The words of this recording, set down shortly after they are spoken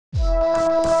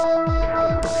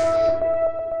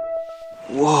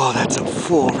Whoa, that's a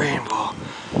full rainbow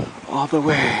all the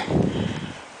way.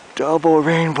 Double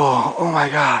rainbow, oh my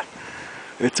God.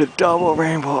 It's a double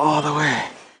rainbow all the way.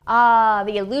 Ah,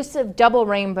 the elusive double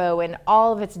rainbow in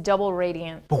all of its double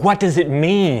radiance. But what does it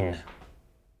mean?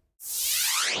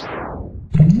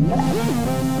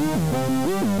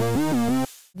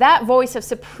 That voice of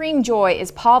supreme joy is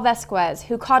Paul Vasquez,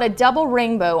 who caught a double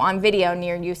rainbow on video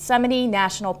near Yosemite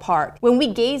National Park. When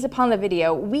we gaze upon the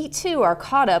video, we too are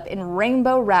caught up in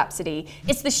rainbow rhapsody.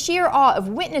 It's the sheer awe of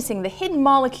witnessing the hidden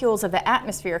molecules of the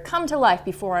atmosphere come to life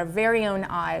before our very own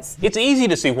eyes. It's easy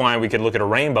to see why we could look at a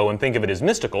rainbow and think of it as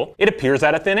mystical. It appears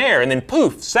out of thin air, and then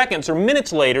poof, seconds or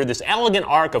minutes later, this elegant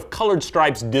arc of colored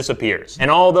stripes disappears.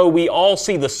 And although we all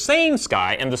see the same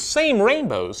sky and the same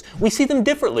rainbows, we see them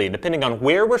differently depending on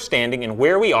where we're standing and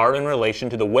where we are in relation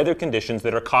to the weather conditions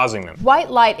that are causing them. White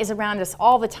light is around us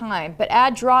all the time, but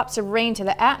add drops of rain to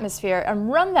the atmosphere and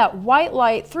run that white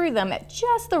light through them at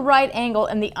just the right angle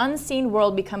and the unseen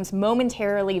world becomes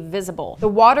momentarily visible. The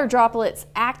water droplets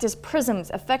act as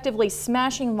prisms, effectively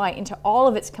smashing light into all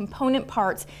of its component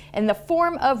parts in the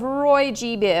form of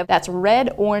roygbiv. That's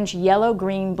red, orange, yellow,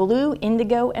 green, blue,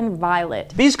 indigo, and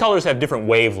violet. These colors have different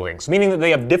wavelengths, meaning that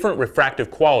they have different refractive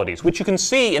qualities, which you can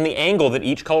see in the angle that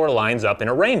each color lines up in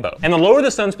a rainbow. And the lower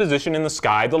the sun's position in the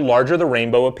sky, the larger the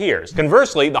rainbow appears.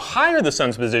 Conversely, the higher the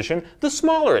sun's position, the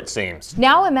smaller it seems.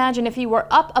 Now imagine if you were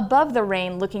up above the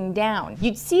rain looking down.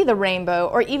 You'd see the rainbow,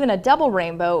 or even a double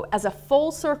rainbow, as a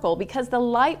full circle because the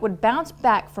light would bounce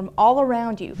back from all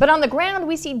around you. But on the ground,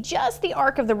 we see just the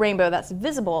arc of the rainbow that's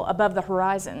visible above the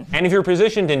horizon. And if you're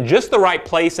positioned in just the right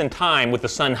place and time with the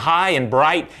sun high and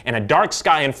bright and a dark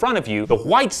sky in front of you, the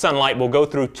white sunlight will go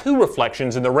through two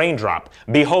reflections in the raindrop.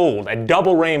 Behold, a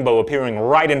double rainbow appearing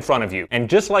right in front of you. And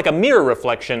just like a mirror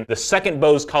reflection, the second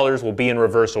bow's colors will be in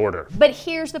reverse order. But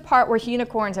here's the part where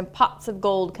unicorns and pots of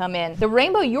gold come in. The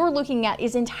rainbow you're looking at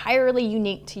is entirely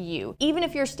unique to you. Even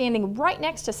if you're standing right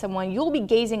next to someone, you'll be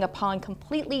gazing upon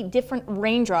completely different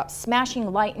raindrops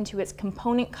smashing light into its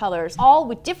component colors, all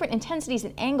with different intensities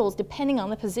and angles depending on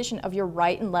the position of your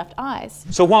right and left eyes.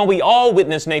 So while we all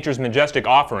witness nature's majestic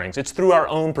offerings, it's through our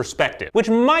own perspective, which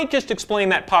might just explain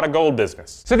that pot of gold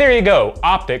business. So there you go,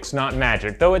 optics, not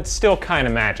magic, though it's still kind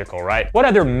of magical, right? What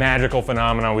other magical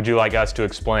phenomena would you like us to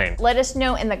explain? Let us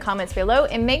know in the comments below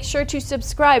and make sure to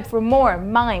subscribe for more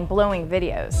mind-blowing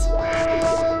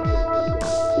videos.